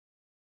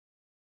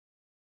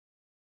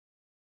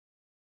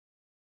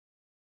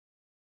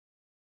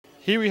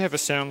Here we have a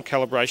sound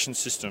calibration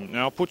system.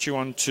 Now I'll put you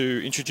on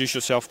to introduce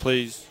yourself,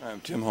 please. I'm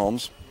Tim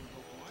Holmes.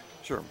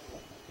 Sure.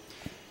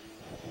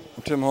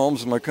 I'm Tim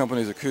Holmes, and my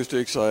company is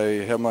AcoustX.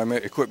 I have my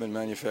equipment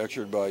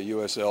manufactured by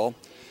USL.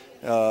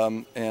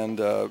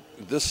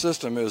 This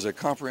system is a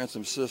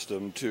comprehensive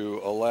system to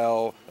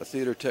allow a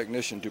theater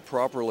technician to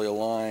properly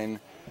align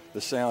the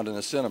sound in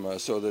a cinema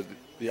so that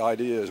the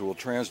ideas will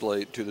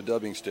translate to the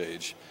dubbing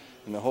stage.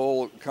 And the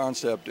whole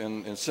concept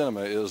in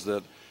cinema is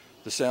that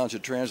the sound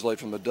should translate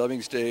from the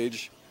dubbing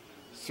stage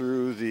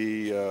through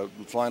the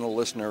final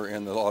listener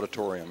in the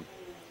auditorium.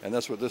 And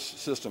that's what this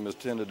system is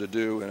intended to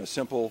do in a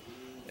simple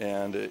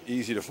and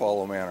easy to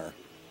follow manner.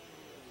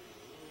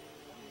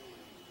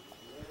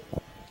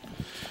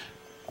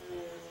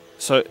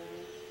 So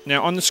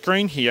now on the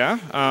screen here,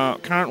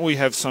 currently we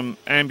have some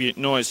ambient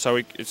noise, so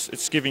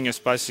it's giving us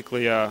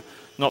basically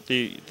not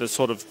the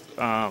sort of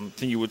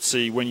thing you would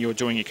see when you're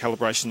doing your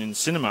calibration in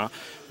cinema,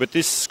 but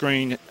this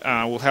screen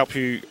will help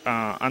you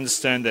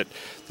understand that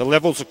the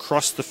levels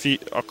across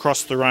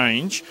the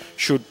range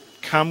should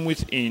come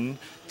within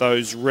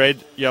those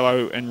red,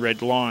 yellow and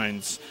red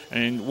lines.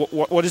 And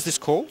what is this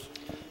called?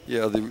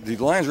 Yeah, the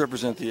lines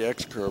represent the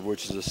xCurve,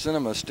 which is a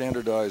cinema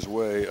standardized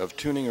way of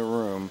tuning a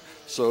room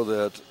so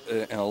that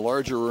in a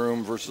larger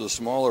room versus a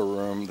smaller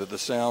room that the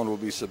sound will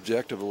be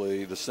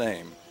subjectively the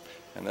same.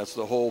 And that's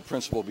the whole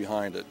principle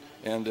behind it.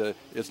 And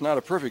it's not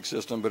a perfect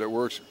system, but it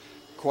works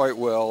quite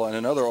well. And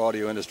in other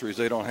audio industries,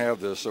 they don't have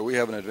this, so we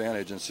have an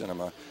advantage in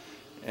cinema.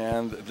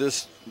 And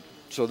this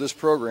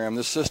program,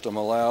 this system,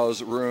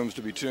 allows rooms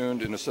to be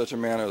tuned in such a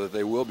manner that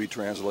they will be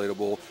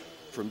translatable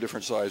from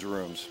different size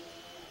rooms.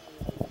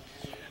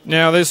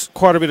 Now, there's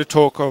quite a bit of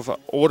talk of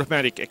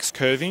automatic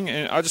xCurving,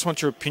 and I just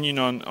want your opinion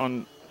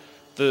on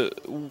the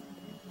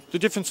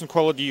difference in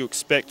quality you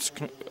expect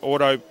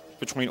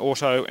between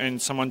auto and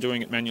someone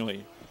doing it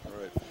manually.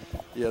 Right.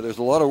 Yeah, there's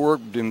a lot of work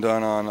being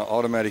done on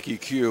automatic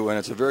EQ, and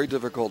it's a very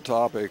difficult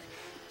topic.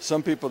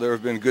 Some people, there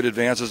have been good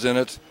advances in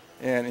it,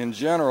 and in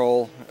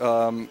general,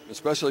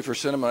 especially for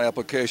cinema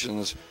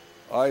applications,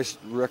 I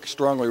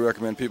strongly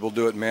recommend people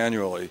do it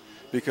manually,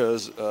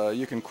 because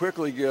you can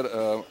quickly get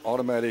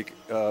automatic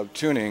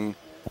tuning,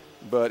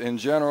 but in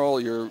general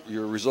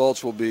your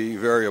results will be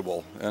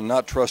variable and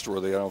not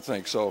trustworthy, I don't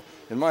think. So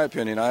in my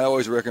opinion, I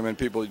always recommend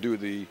people do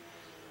the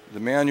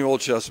manual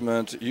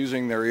adjustment,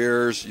 using their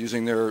ears,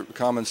 using their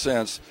common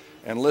sense,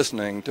 and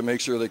listening to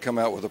make sure they come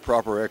out with a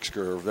proper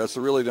xCurve. That's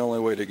really the only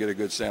way to get a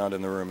good sound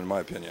in the room, in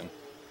my opinion.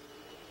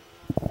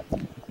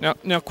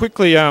 Now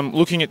quickly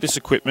looking at this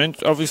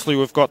equipment, obviously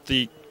we've got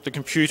the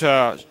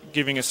computer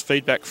giving us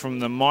feedback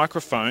from the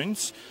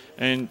microphones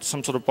and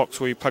some sort of box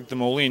where you plug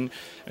them all in,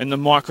 and the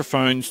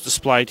microphones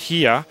displayed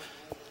here.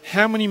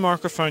 How many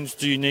microphones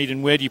do you need,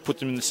 and where do you put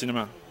them in the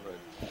cinema?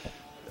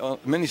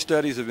 Right. Many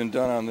studies have been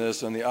done on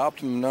this, and the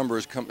optimum number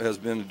has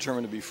been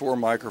determined to be 4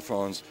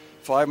 microphones.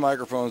 5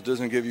 microphones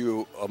doesn't give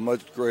you a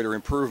much greater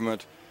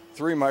improvement.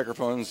 3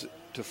 microphones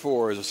to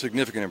 4 is a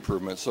significant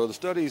improvement. So the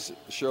studies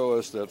show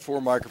us that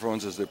 4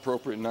 microphones is the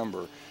appropriate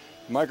number.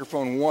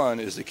 Microphone 1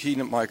 is the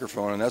keynote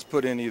microphone, and that's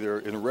put in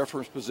either in a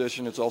reference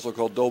position. It's also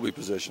called Dolby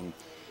position.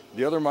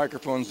 The other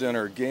microphones then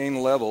are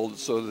gain leveled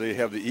so that they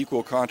have the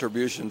equal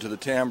contribution to the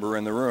timbre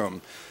in the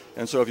room.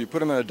 And so if you put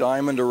them in a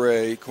diamond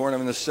array, corner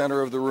them in the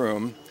center of the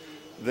room,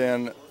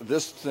 then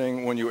this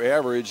thing, when you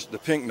average the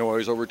pink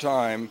noise over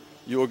time,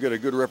 you will get a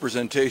good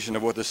representation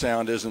of what the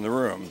sound is in the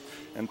room.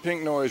 And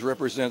pink noise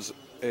represents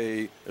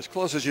as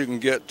close as you can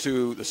get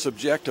to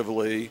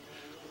subjectively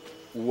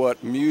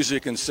what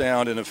music and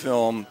sound in a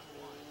film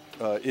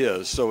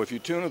is. So if you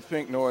tune with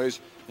pink noise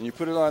and you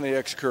put it on the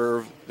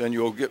xCurve, then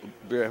you'll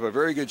have a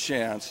very good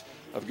chance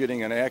of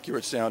getting an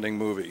accurate sounding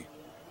movie.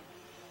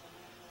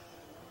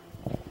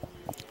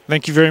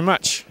 Thank you very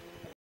much.